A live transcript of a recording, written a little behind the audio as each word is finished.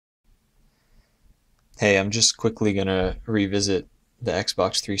Hey, I'm just quickly gonna revisit the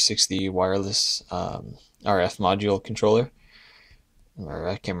Xbox 360 wireless RF module controller, or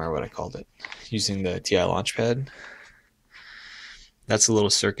I can't remember what I called it, using the TI Launchpad. That's a little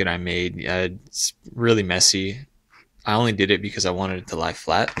circuit I made. It's really messy. I only did it because I wanted it to lie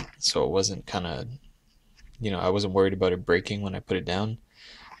flat, so it wasn't I wasn't worried about it breaking when I put it down.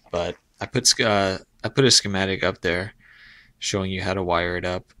 But I put a schematic up there showing you how to wire it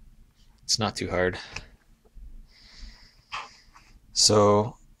up. It's not too hard.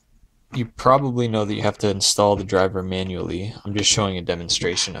 So you probably know that you have to install the driver manually. I'm just showing a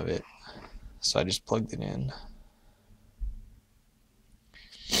demonstration of it. So I just plugged it in.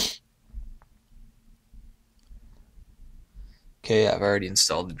 Okay, I've already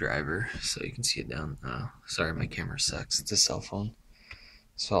installed the driver, so you can see it down. Sorry, my camera sucks. It's a cell phone.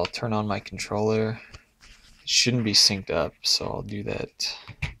 So I'll turn on my controller. It shouldn't be synced up, so I'll do that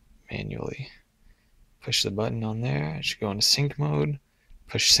manually. Push the button on there. It should go into sync mode.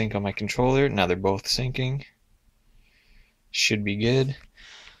 Push sync on my controller. Now they're both syncing. Should be good.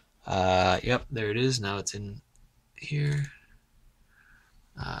 Yep, there it is. Now it's in here.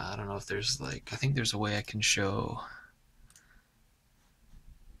 I don't know if there's I think there's a way I can show.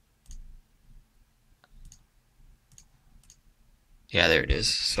 Yeah, there it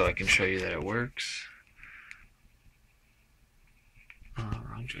is. So I can show you that it works.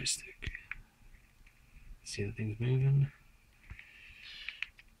 Wrong joystick. See the thing's moving?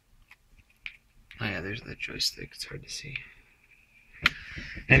 Oh yeah, there's that joystick. It's hard to see.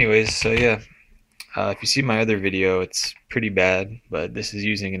 Anyways, so yeah. If you see my other video, it's pretty bad, but this is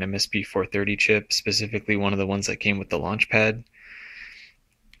using an MSP430 chip, specifically one of the ones that came with the Launchpad.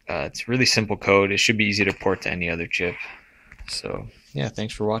 It's really simple code. It should be easy to port to any other chip. So, yeah,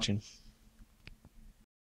 thanks for watching.